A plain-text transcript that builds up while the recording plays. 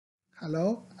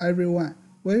Hello, everyone.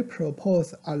 We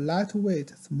propose a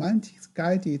lightweight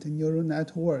semantics-guided neural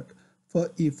network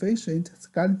for efficient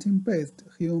skeleton-based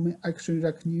human action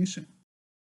recognition.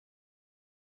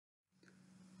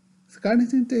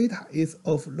 Skeleton data is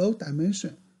of low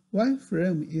dimension. One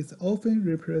frame is often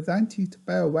represented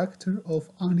by a vector of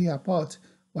only about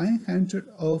 100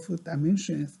 of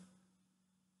dimensions.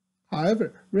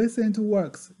 However, recent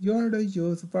works usually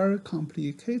use very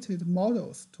complicated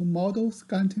models to model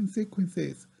skeleton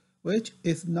sequences, which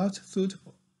is not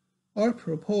suitable. Our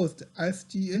proposed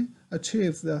SGN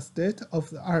achieves the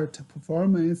state-of-the-art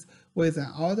performance with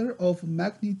an order of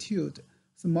magnitude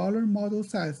smaller model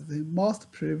size than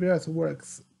most previous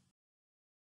works.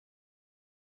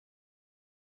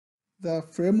 The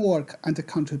framework and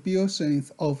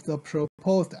contributions of the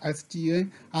proposed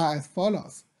SGN are as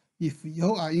follows. If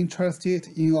you are interested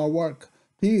in our work,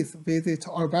 please visit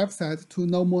our website to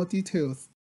know more details.